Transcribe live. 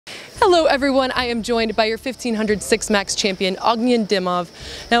Hello everyone, I am joined by your 1500 six-max champion, Ognyan Dimov.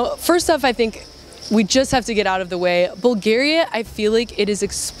 Now, first off, I think we just have to get out of the way. Bulgaria, I feel like it is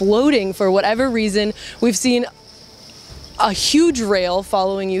exploding for whatever reason. We've seen a huge rail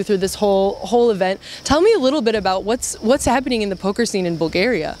following you through this whole event. Tell me a little bit about what's happening in the poker scene in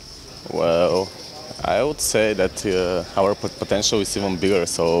Bulgaria. Well, I would say that our potential is even bigger,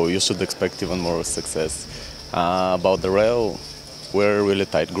 so you should expect even more success. About the rail, we're a really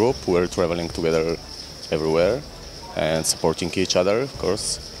tight group. We're traveling together everywhere and supporting each other, of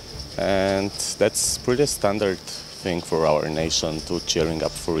course. And that's pretty standard thing for our nation, to cheering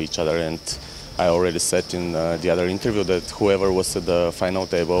up for each other. And I already said in the other interview that whoever was at the final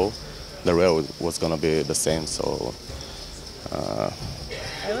table, the rail was going to be the same. So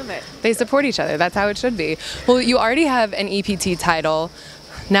I love it. They support each other. That's how it should be. Well, you already have an EPT title,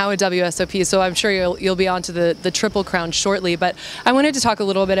 now a WSOP, so I'm sure you'll be on to the Triple Crown shortly. But I wanted to talk a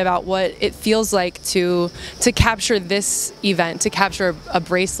little bit about what it feels like to capture this event, to capture a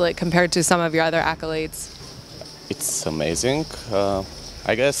bracelet compared to some of your other accolades. It's amazing.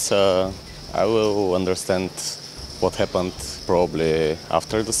 I guess I will understand what happened probably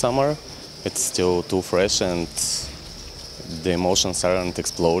after the summer. It's still too fresh and the emotions aren't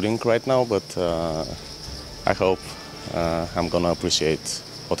exploding right now, but I hope I'm gonna appreciate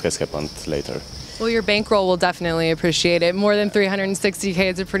what has happened later. Well, your bankroll will definitely appreciate it. More than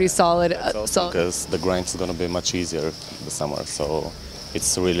 360K is a pretty solid. Because the grind is gonna be much easier this summer, so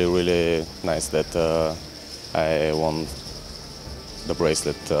it's really, really nice that I won the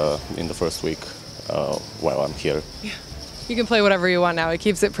bracelet in the first week while I'm here. Yeah. You can play whatever you want now. It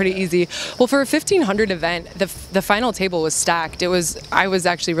keeps it pretty easy. Well, for a 1500 event, the final table was stacked. I was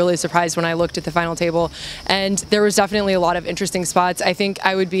actually really surprised when I looked at the final table, and there was definitely a lot of interesting spots. I think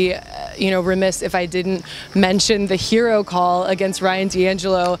I would be, remiss if I didn't mention the hero call against Ryan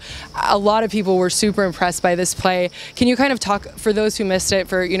D'Angelo. A lot of people were super impressed by this play. Can you kind of talk, for those who missed it,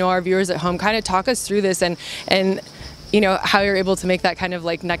 for our viewers at home, kind of talk us through this and how you're able to make that kind of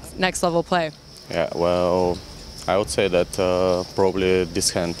like next level play? Yeah, well, I would say that probably this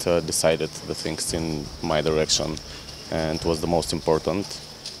hand decided the things in my direction and was the most important.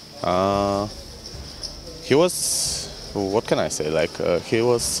 He was, what can I say, he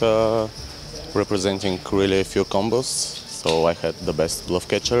was representing really few combos, so I had the best bluff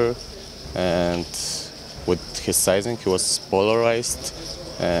catcher, and with his sizing he was polarized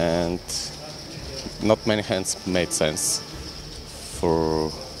and not many hands made sense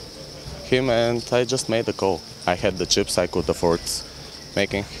for him, and I just made the call. I had the chips, I could afford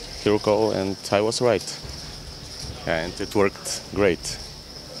making hero call, and I was right. And it worked great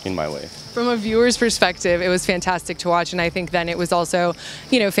in my way. From a viewer's perspective, it was fantastic to watch, and I think then it was also,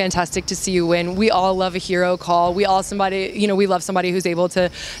 fantastic to see you win. We all love a hero call. We love somebody who's able to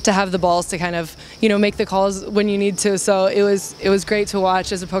have the balls to kind of, make the calls when you need to. So it was great to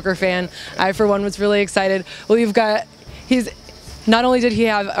watch as a poker fan. I, for one, was really excited. Well, not only did he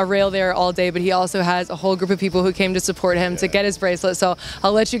have a rail there all day, but he also has a whole group of people who came to support him to get his bracelet. So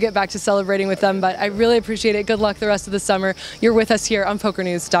I'll let you get back to celebrating with them, but I really appreciate it. Good luck the rest of the summer. You're with us here on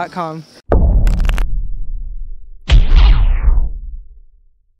PokerNews.com.